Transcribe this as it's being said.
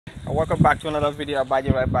Welcome back to another video.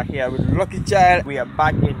 Abaji right back here with Lucky Child. We are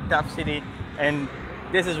back in TAF City, and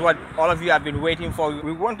this is what all of you have been waiting for.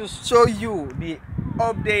 We want to show you the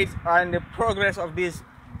updates and the progress of this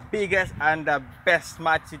biggest and the best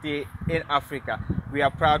smart city in Africa. We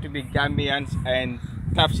are proud to be Gambians, and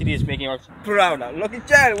TAF City is making us proud. Lucky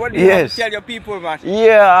Child, what do you have to tell your people, man?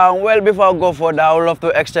 Yeah, well, before I go further, I would love to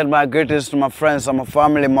extend my greetings to my friends and my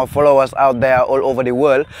family, my followers out there all over the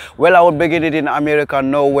world. Well, I would begin it in America,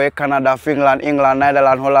 Norway, Canada, Finland, England,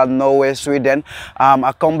 Netherlands, Holland, Norway, Sweden.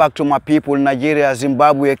 I come back to my people, Nigeria,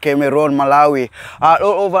 Zimbabwe, Cameroon, Malawi, all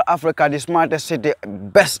over Africa. The smartest city,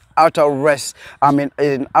 best outer rest,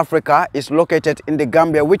 in Africa is located in the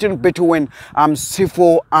Gambia, between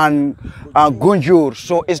Sifo and Gunjur.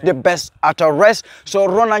 So it's the best outer rest. So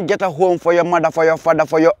run and get a home for your mother, for your father,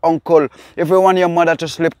 for your uncle. If you want your mother to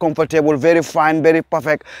sleep comfortable, very fine, very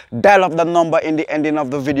perfect, dial up the number in the ending of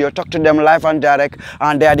the video. Talk to them live and direct,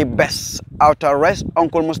 and they are the best outer rest.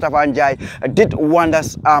 Uncle Mustapha and Njie did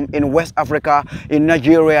wonders in West Africa, in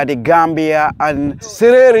Nigeria, the Gambia, and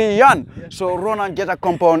Sierra Leone. So run and get a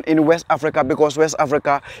compound in West Africa, because West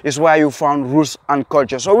Africa is where you found roots and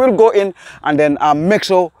culture. So we'll go in and then make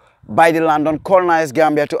sure by the land and colonize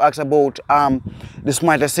Gambia to ask about the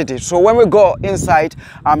smartest city. So when we go inside,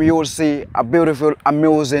 you will see a beautiful,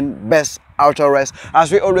 amazing, best outer rest.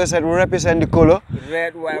 As we always said, we represent the color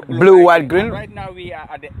red, white, blue, white, green. Right now we are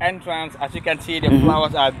at the entrance. As you can see, the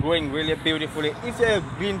flowers are growing really beautifully. It's a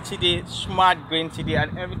green city, smart green city,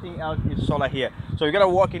 and everything else is solar here. So we're gonna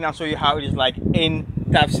walk in and show you how it is like in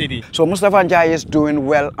TAF City. So Mustapha and Njie is doing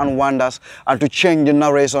well and wonders and to change the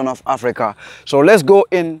narration of Africa. So let's go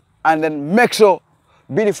in and then make sure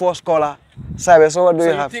be the first caller. Sabe, so what do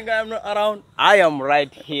you have? You think I am not around? I am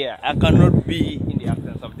right here. I cannot be in the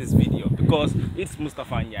absence of this video because it's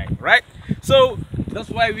Mustapha and Njie, right? So that's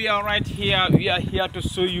why we are right here. We are here to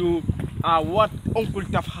show you what Uncle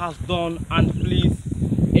TAF has done, and please,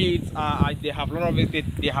 they have a lot of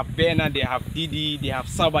it. They have Bena, they have Didi, they have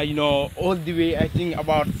Saba, you know, all the way, I think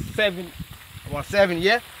about seven,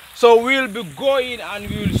 yeah. So we'll be going and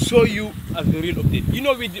we will show you as the real update. You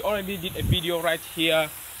know, we already did a video right here.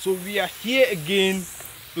 So we are here again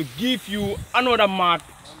to give you another mad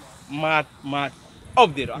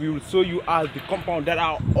update. We will show you all the compound that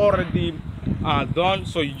are already done.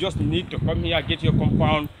 So you just need to come here, get your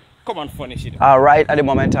compound, come and furnish it. Right at the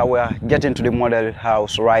moment we are getting to the model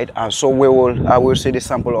house, right? So we will see the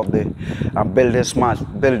sample of the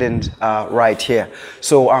smart buildings right here.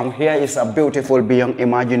 So here is a beautiful beyond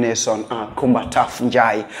imagination Kumba TAF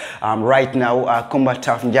Njie. Right now Kumba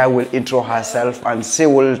TAF Njie will intro herself, and she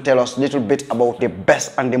will tell us a little bit about the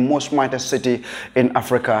best and the most smartest city in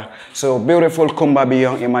Africa. So beautiful Kumba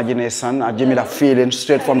beyond imagination, give me that feeling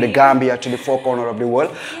straight from the Gambia to the four corners of the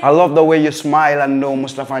world. I love the way you smile, and know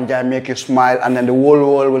Mustapha and Njie make you smile, and then the whole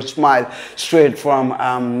world will smile straight from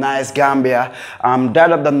nice Gambia.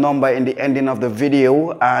 Dial up the number in the ending of the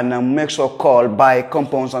video and make sure call buy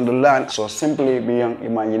compounds on the land. So simply beyond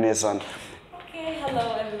imagination. Okay,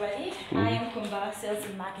 hello everybody. I am Kumba, Sales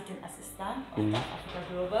and Marketing Assistant of TAF Africa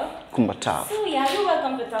Global. Kumba TAF. So yeah, you're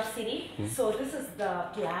welcome to TAF City. So this is the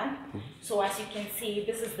plan. So as you can see,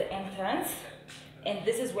 this is the entrance, and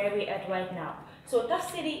this is where we're at right now. So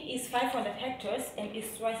TAF City is 500 hectares and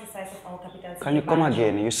is twice the size of our capital city. Can you come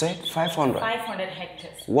again? You said 500? 500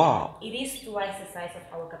 hectares. Wow. It is twice the size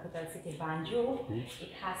of our capital city, Banjul.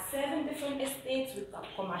 It has 7 different estates with a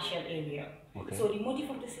commercial area. Okay. So the motive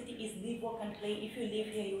of the city is live, work and play. If you live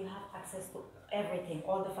here, you will have access to everything,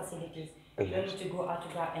 all the facilities. You don't need to go out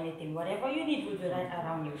to grab anything. Whatever you need will be right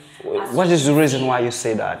around you. What is the reason why you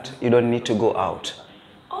say that? You don't need to go out?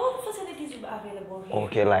 All facilities will be available here.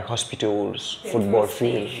 Okay, like hospitals, football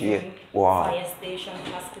field, yeah. Wow. Fire station,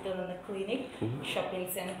 hospital and a clinic, shopping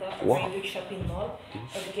center, a wow. very big shopping mall,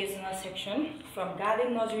 educational section, from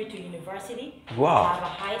garden nursery to university. Wow. We have a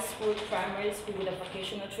high school, primary school with a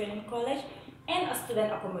vocational training college, and a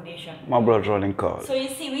student accommodation. My brother running call. So you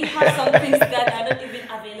see, we have some things that are not even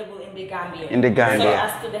available in the Gambia. In the Gambia.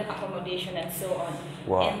 So a student accommodation and so on.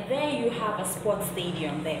 Wow. And there you have a sports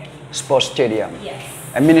stadium there. Sports stadium? Yes.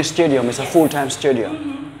 A mini stadium, it's a full-time stadium? A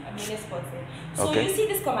mini sports stadium. So you see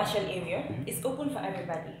this commercial area, it's open for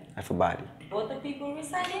everybody. Everybody? Both the people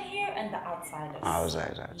residing here and the outsiders.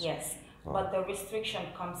 Outsiders. Yes. Wow. But the restriction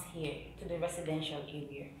comes here to the residential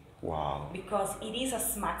area. Wow. Because it is a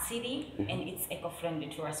smart city and it's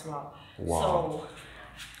eco-friendly too as well. Wow. So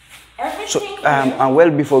everything and well,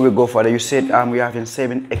 before we go further, you said we are having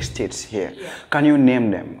 7 estates here. Yeah. Can you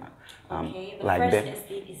name them? Okay, the like first them?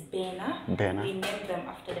 estate is Bena. Bena. We named them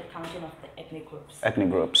after the counting of the ethnic groups. Ethnic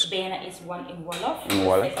groups. Bena is 1 in Wolof. In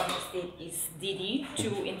Wolof. The second state is Didi,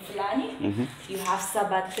 2 in Fulani. You have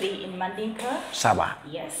Saba, 3 in Mandinka. Saba.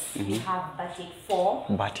 Yes. You have Batik, 4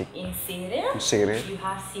 Batik. in Sirre. Sirre. You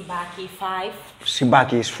have Sibaki, 5.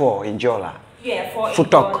 Sibaki is 4 in Jola. Yeah, 4 in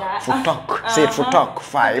Futok. Jola. Futok. Say Futok,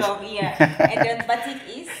 5. Futok, yeah. And then Batik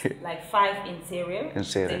is like 5 in Sirre. In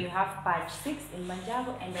Sirre. Then you have Paj, 6 in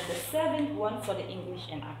Manjaro. And then the 7th one for the English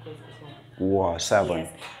and Akros as well. Wow, 7. Yes,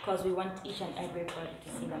 because we want each and everybody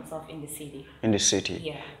to see themselves in the city. In the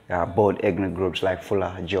city. Yeah. Both ethnic groups like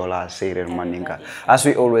Fula, Jola, Sirre, and Mandinka. As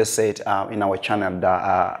we always said in our channel,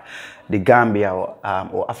 that the Gambia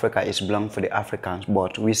or Africa is belong for the Africans,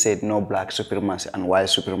 but we said no black supremacy and white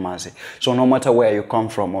supremacy. So no matter where you come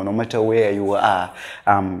from or no matter where you are,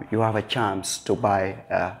 you have a chance to buy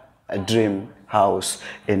a dream house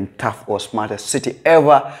in TAF or smartest city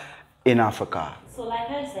ever in Africa. So like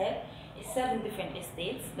I said, it's 7 different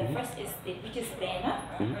estates. The first estate, which is Bena,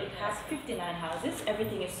 it has 59 houses.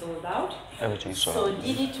 Everything is sold out. Everything is sold so out.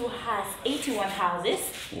 DD2 has 81 houses.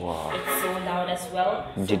 Wow. It's sold out as well.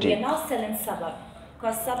 So we are now selling Saba,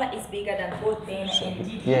 because Saba is bigger than both Bena and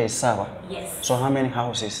DD. Yeah, it's Saba. Yes. So how many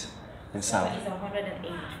houses in Saba? Saba is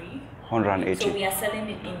 183. 180. So we are selling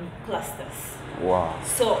it in clusters. Wow.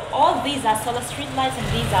 So all these are solar street lights and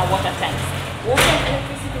these are water tanks. Water and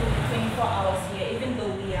electricity will be 24 hours here, even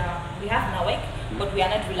though we have NAWEC, but we are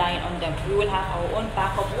not relying on them. We will have our own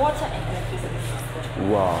backup water and electricity system.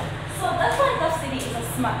 Wow. So that's why TAF City is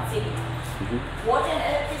a smart city. Water and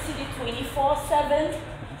electricity 24/7,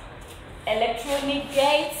 electronic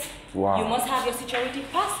gates. Wow. You must have your security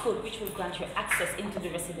passcode, which will grant you access into the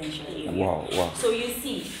residential area. Wow, wow. So you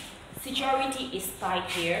see, security is tight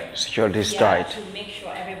here. Security is tight. To make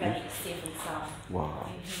sure everybody is safe and sound. Wow.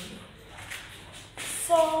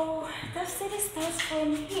 So the city starts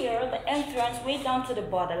from here, the entrance way down to the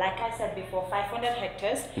border. Like I said before, 500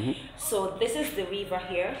 hectares. So this is the river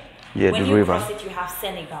here. Yeah, when the you river. cross it, you have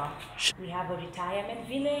Senegal. We have a retirement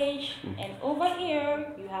village, and over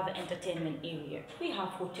here you have an entertainment area. We have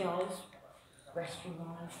hotels,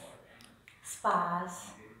 restaurants,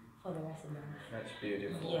 spas for the residents. That's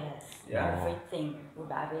beautiful. Yes, Yeah. everything will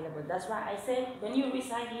be available. That's why I said when you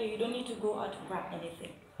reside here, you don't need to go out to grab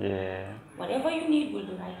anything. Yeah. Whatever you need will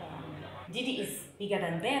be right around. Didi is bigger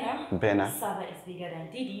than Bena. Bena. Saba is bigger than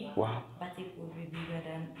Didi. Wow. Batik will be bigger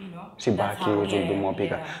than, that's Sibaki how- will be yeah, more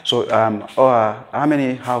bigger. yeah. So how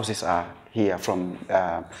many houses are here from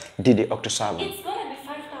Didi up to Saba? It's gonna be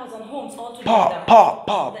 5,000 homes altogether.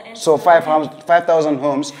 Pop. So 5,000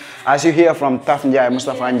 homes. As you hear from TAF Njie,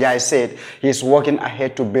 Mustapha Njie said he's working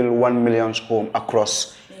ahead to build 1 million home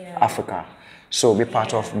across Africa. So be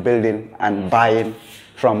part of building and buying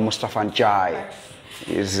from Mustapha Njie.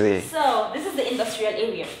 So this is the industrial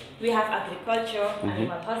area. We have agriculture,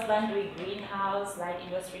 animal husbandry, greenhouse, light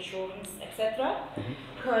industry showrooms, etc.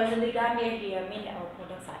 Because in the Gambia here, mainly our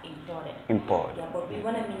products are imported. Yeah, but we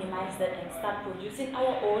want to minimize that and start producing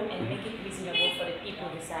our own and make it reasonable for the people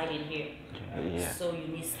residing here. Yeah. So you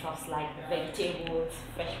need stuffs like vegetables,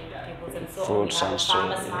 fresh vegetables and so Fruits on. We have and a so,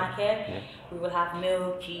 farmer's yeah. market. Yeah. We will have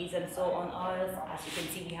milk, cheese and so on, oils. As you can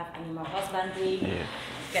see, we have animal husbandry. Yeah.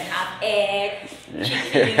 You can have egg,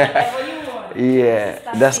 chicken, whatever you want.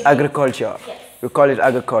 Yeah, that's agriculture. Yes. We call it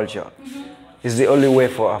agriculture. It's the only way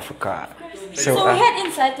for Africa. So we head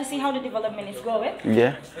inside to see how the development is going.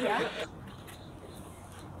 Yeah. Yeah.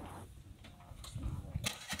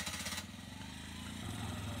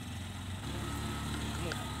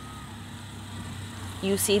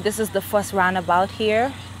 You see, this is the first roundabout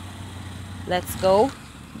here. Let's go.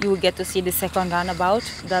 You will get to see the second roundabout.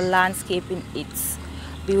 The landscaping, it's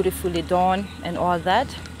beautifully done and all that.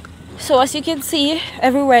 So as you can see,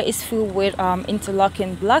 everywhere is filled with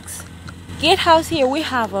interlocking blocks. Gatehouse here, we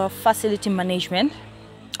have a facility management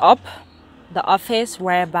up the office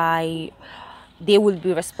whereby they will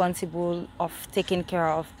be responsible of taking care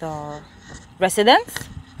of the residents.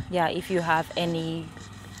 Yeah, if you have any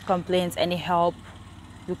complaints, any help,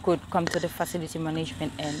 you could come to the facility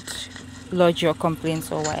management and lodge your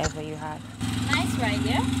complaints or whatever you have. Nice, right?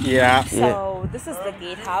 Yeah. So this is the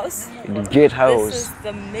gatehouse. The gatehouse. This is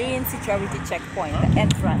the main security checkpoint, the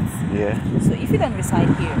entrance. Yeah. So if you don't reside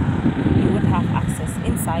here, you would have access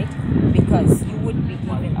inside because you would be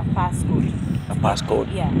given a passcode. A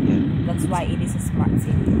passcode. Yeah. That's why it is a smart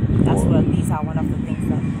city. That's why these are one of the things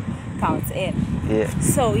that counts in. Yeah.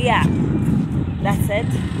 So yeah, that's it.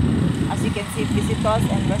 As you can see, visitors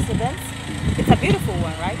and residents. It's a beautiful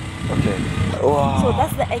one, right? Okay. Wow. So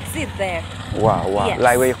that's the exit there. Wow. Yes.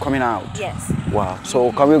 Like where you're coming out. Yes. Wow.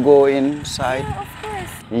 So can we go inside? Yeah, of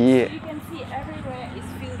course. Yeah. You can see everywhere is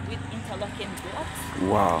filled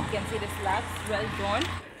Wow. You can see the slabs, well done.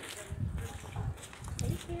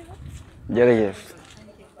 Jerry,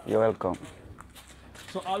 you're welcome.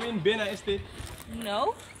 So are we in Bena Estate?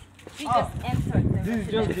 No, we just entered. This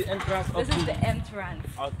is just the entrance of This is the entrance.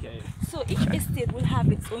 Okay. So each estate will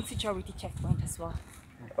have its own security checkpoint as well.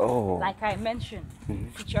 Oh. Like I mentioned,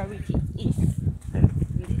 security is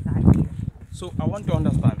really tight here. So I want to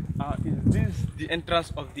understand, is this the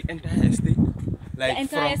entrance of the entire estate? Like The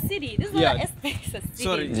entire city. This is not an estate, it's a city.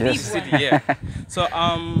 Sorry, big yes. one. City, yeah. So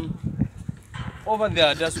over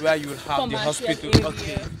there, that's where you will have the Commercial hospital. area.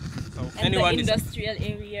 Okay. So And anyone the is industrial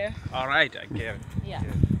area. all right. I get it. Yeah.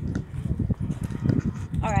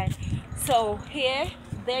 All right. So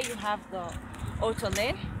there you have the auto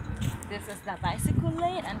lane. This is the bicycle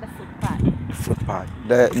lane and the footpath. Footpath.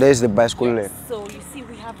 There's the bicycle lane. So you see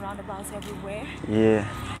we have roundabouts everywhere. Yeah.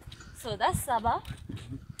 So that's Sabah.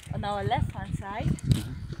 On our left hand side,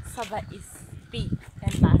 Sabah is big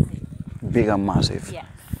and massive. Big and massive. Yeah.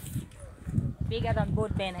 Bigger than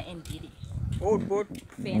both Bena and Didi. Both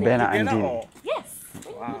Bena and Didi. Yes.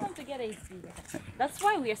 When you put them together, it's bigger. That's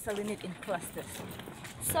why we are selling it in clusters.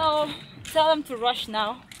 So tell them to rush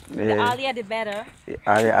now. The Yeah. earlier the better.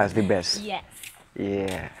 Area as the best. Yes.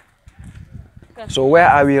 Yeah. 'Cause So where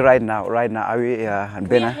are we right now? Right now, are we we are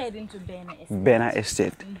Bena? heading to Bena Estate. Bena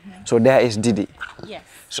Estate. So there is Didi. Yes.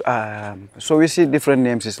 So we see different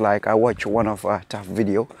names. It's like I watched one of TAF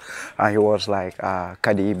video, and he was like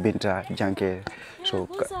Kadi, Binta, Janke. Yeah, So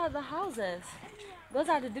those are the houses. Those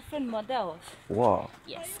are the different models. wow,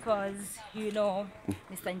 Yes, because you know,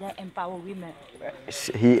 Mr. Njie empower women.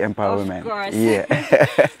 he empower Of women. course. Yeah,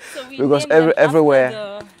 So we because named them after everywhere,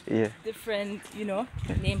 the yeah, different,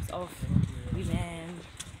 names of women,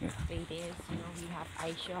 ladies. We have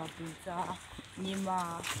Aisha, Binta,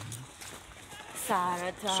 Nima,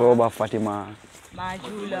 Sarata, Soba, Fatima,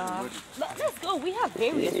 Majula. But let's go. We have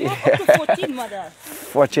various. We have up to 14 mothers.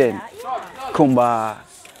 Fortune, Yeah. Kumba.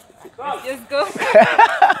 Let's just go. So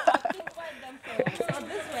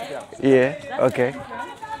this way. Yeah, That's okay. the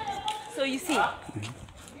entrance. So you see,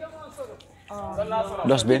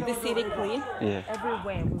 Dustbin. the city clean. Yeah.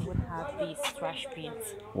 Everywhere we would have these trash bins.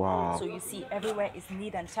 Wow. So you see, everywhere is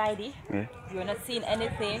neat and tidy. Yeah. You're not seeing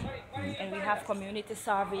anything. And we have community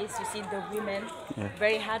service. You see the women,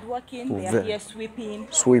 very hardworking. They are here sweeping,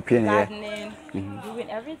 Sweeping, yeah. gardening, doing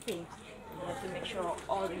everything. You have to make sure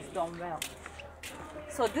all is done well.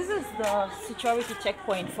 So this is the security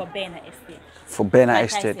checkpoint for Bena Estate. For Bena Like I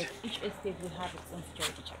Estate. said, each estate will have its own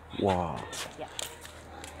security checkpoint. Wow. Yeah.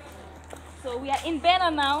 So we are in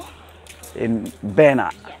Bena now. In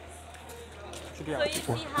Bena, Yes. So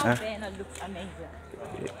you see how Bena looks amazing.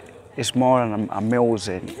 it's more than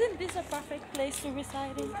amazing. Isn't this a perfect place to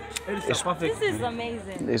reside in? It's perfect. This is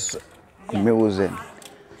amazing. It's amazing.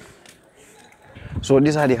 So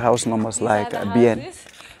these are the house numbers These like are the BN. houses.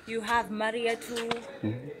 You have Maria too.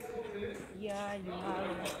 Yeah, you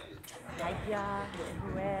have Nadia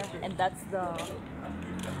everywhere. And that's the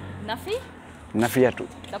Nafi, Nafia too.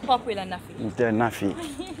 the popular Nafi. The Nafi.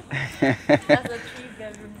 That's a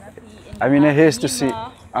 3-bedroom Nafi. And I you mean, have here's to see.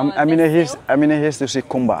 Nima, I mean, here's to see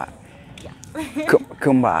Kumba. Yeah.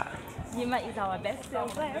 Kumba. Nima is our best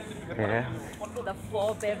seller. Yeah. The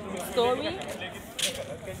 4-bedroom story.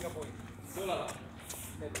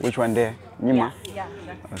 Which one there? Nima. Yeah,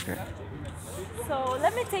 that's Okay. So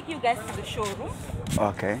let me take you guys to the showroom.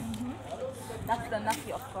 Okay. That's the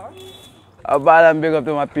Nafi, of course. About and big up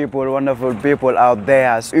to my people, wonderful people out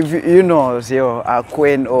there. If you know your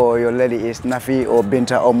queen or your lady is Nafi or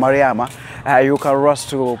Binta or Mariama, you can rush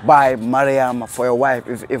to buy Mariam for your wife.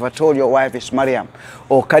 If I told your wife is Mariam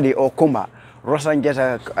or Kadi or Kumba, rush and get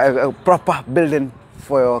a proper building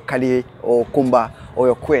for your Kadi or Kumba or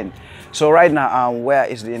your queen. So right now, where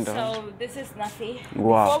is the entrance? So this is Nafi.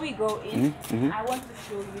 Wow. Before we go in, I want to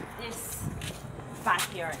show you this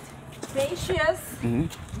backyard. Spacious,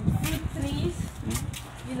 fruit trees.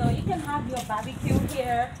 You know, you can have your barbecue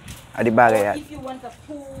here. At the Or backyard. if you want a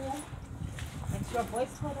pool, and your boys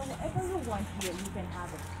club, or whatever you want here, you can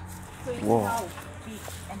have it. So you see Wow. how big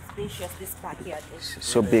and spacious this backyard is.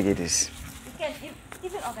 So big it is. You can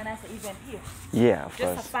even organize an event here. Yeah, of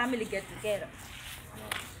Just a course. family get together.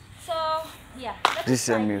 So yeah. This is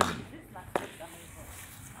amazing. amusing. This is amazing.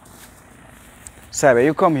 Sabe,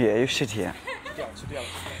 you come here, you sit here.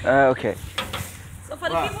 Okay. So for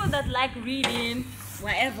the people that like reading,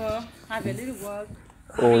 whatever, have a little work,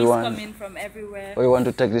 Or Breeze coming from everywhere. Or you want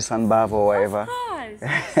to take the sun bath or whatever? Of course.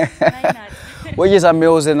 Why not? Which is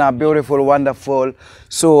amazing, beautiful, wonderful.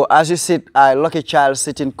 So as you sit, Lucky Child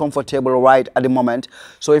sitting comfortable right at the moment.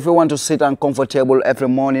 So if you want to sit and comfortable every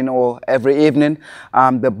morning or every evening,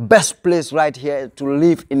 the best place right here to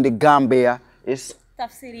live in the Gambia is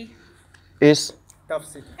TAF City. Is TAF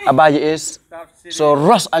City. Abaji is. TAF City. So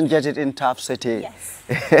rush and get it in TAF City. Yes.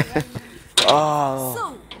 Oh.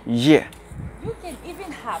 So Yeah. you can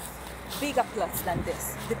even have bigger plots than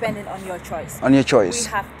this, depending on your choice. On your choice.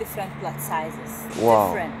 We have different plot sizes.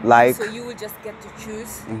 Wow. Different. Like. So you will just get to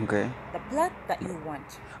choose Okay. the plot that you want.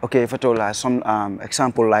 Okay, if I told some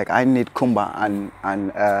example, like I need Kumba and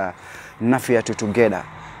Nafiatu together,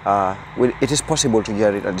 it is possible to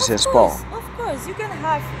get it at the same spot. Of course, you can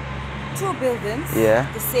have two buildings,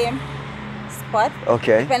 Yeah. the same spot,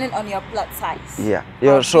 Okay. depending on your plot size. Yeah.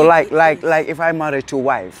 Yeah. So like if I marry two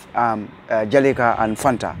wives, Jalika and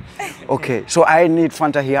Fanta. Okay. So I need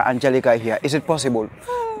Fanta here and Jalika here. Is it possible?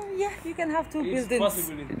 Oh, yeah, you can have two It's buildings.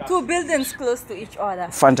 possible in that. Two buildings close to each other.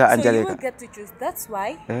 Fanta and So you Jalika. will get to choose. That's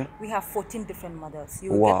why Yeah. we have 14 different models.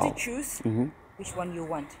 You will Wow. get to choose which one you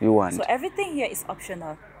want. You want. So everything here is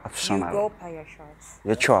optional. Optional. You go per your choice.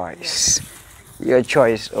 Your choice. Your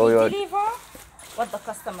choice or We your. deliver what the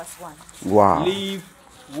customers want. Wow. Live,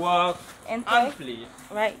 work, And and play.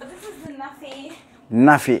 Right. So this is the Nafi.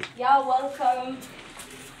 Nafi. You're welcome.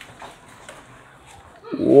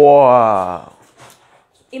 Wow.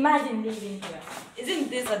 Imagine living here. Isn't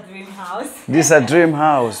this a dream house? This is a dream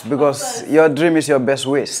house because your dream is your best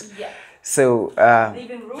wish. Yeah. So.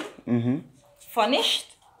 Living room. Furnished.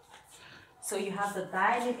 So you have the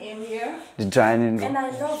dining area. The dining room. And I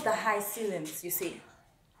love the high ceilings, you see.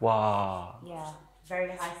 Wow. Yeah,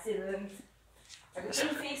 very high ceilings. Everything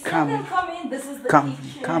fixed. Come You in. can come in. This is the Come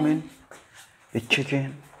kitchen. in. The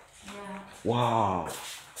chicken. Yeah. Wow.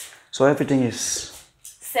 So everything is.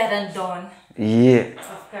 Said and done, Yeah.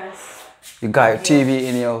 of course. You got a TV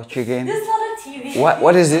in your chicken. This is not a TV.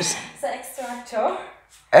 What is this? It's an extractor.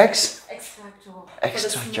 X? Extractor.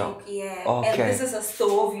 Extractor. For the smoke, yeah. Okay. And this is a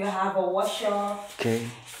stove. You have a washer. Okay.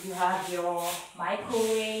 You have your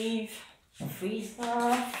microwave,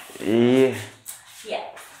 freezer. Yeah. Yeah.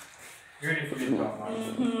 Beautifully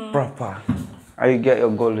done. Proper. And you get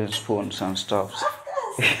your golden spoons and stuff.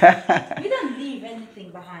 We don't leave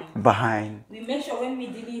anything behind. Behind. We make sure when we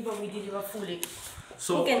deliver fully.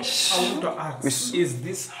 So, Okay. I want to ask, is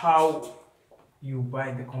this how you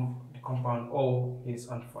buy the compound or is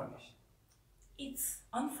unfurnished? It's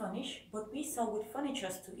unfurnished, but we sell with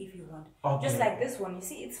furnitures too if you want. Okay. Just like this one, you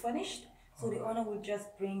see, it's furnished, so the owner will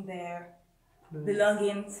just bring their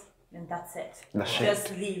belongings, and that's it. That's it. Just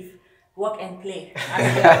leave, work and play.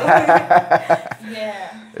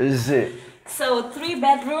 Yeah. Is it? So 3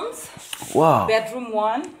 bedrooms. Wow. Bedroom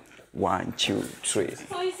 1. 1, 2, 3.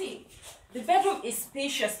 So you see, the bedroom is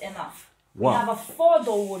spacious enough. Wow. We have a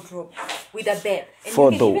 4-door wardrobe with a bed. And 4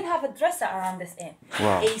 you can door. even have a dresser around this end.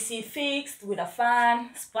 Wow. AC fixed with a fan,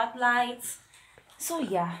 spotlights. So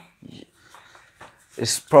yeah.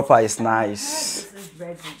 It's proper, it's nice. This is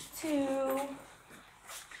bedroom 2.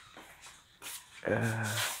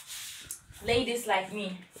 Ladies like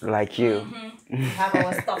me, Like you. we have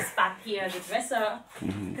our stuff packed here, the dresser,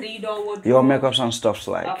 3-door wardrobe. Your makeups and stuffs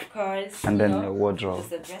like. Of course. And you then know, your wardrobe. This is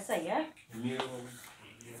the dresser, yeah?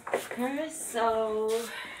 Of course, so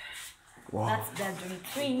Wow. that's bedroom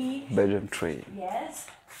 3. Bedroom 3. Yes.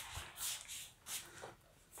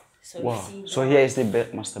 So you Wow. see So the- here is the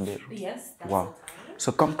master bedroom. Yes, that's Wow. it.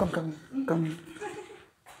 So come. Alright.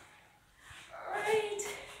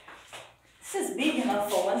 This is big enough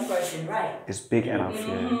for one person, right? It's big enough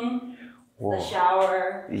here. The Wow.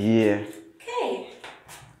 shower. Yeah. Okay.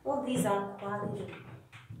 Well, these are quality.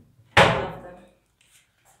 I love them.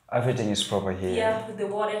 Everything is proper here. Yeah, with the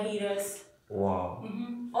water heaters. Wow.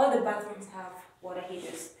 All the bathrooms have water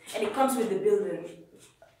heaters. And it comes with the building.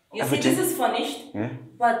 You Everything- see, this is furnished, Yeah.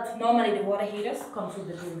 but normally the water heaters comes with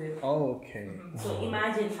the building. Okay. So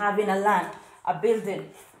imagine having a land, a building,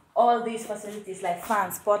 all these facilities like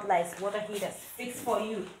fans, spotlights, water heaters fixed for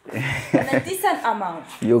you. And a decent amount.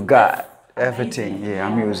 You got That's everything. amazing. Yeah,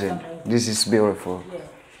 I'm Yeah, using. that's amazing. This is beautiful.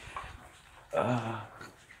 Yeah.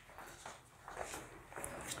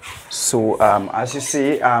 So as you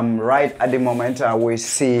see, right at the moment, we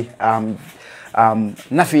see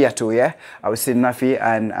Nafi yeah. I will see Nafi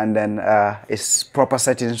and then it's proper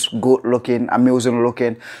settings, good looking, amazing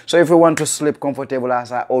looking. So if you want to sleep comfortable,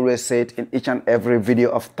 as I always said in each and every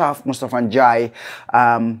video of TAF, Mustapha and Njie,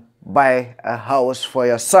 buy a house for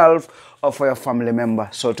yourself or for your family member,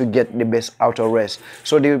 so to get the best outer rest.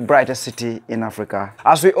 So the brightest city in Africa.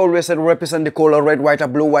 As we always said, represent the color red, white, or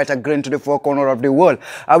blue, white, or green to the four corners of the world.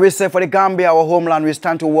 I will say for the Gambia, our homeland, we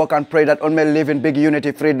stand to work and pray that all may live in big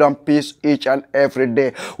unity, freedom, peace each and every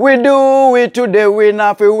day. We do it today, we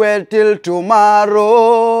not feel well till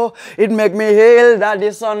tomorrow. It make me hail that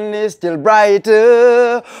the sun is still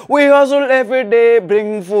brighter. We hustle every day,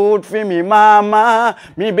 bring food for me mama,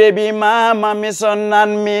 me baby mama, me son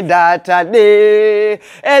and me daughter day.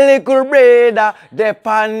 A little brother, they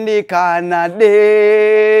pan the corner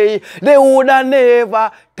day. They woulda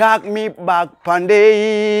never take me back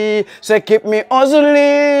panday. Say keep me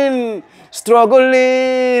hustling,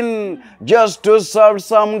 struggling, just to solve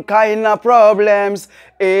some kind of problems.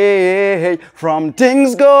 Hey, from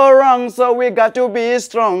things go wrong, so we got to be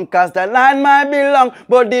strong, cause the land might be long,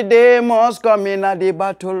 but the day must come in at the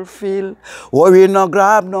battlefield. Where we no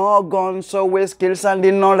grab no guns, so we skills and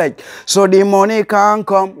the knowledge, so the money can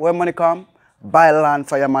come. Where money come? Buy land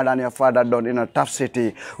for your mother and your father done in a tough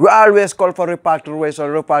city. We always call for repatriation,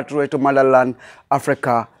 repatriate to motherland.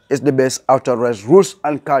 Africa is the best outer rest, roots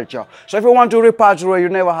and culture. So if you want to repatriate, you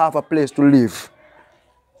never have a place to live.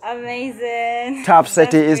 Amazing. Top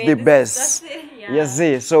city is the best. That's it, yeah. You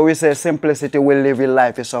see, so we say simplicity will live in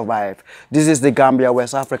life, you survive. This is the Gambia,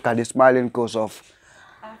 West Africa, the smiling coast of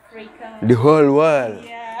Africa. the whole world.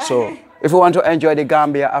 Yeah. So if you want to enjoy the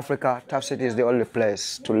Gambia, Africa, Top city is the only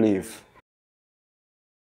place to live.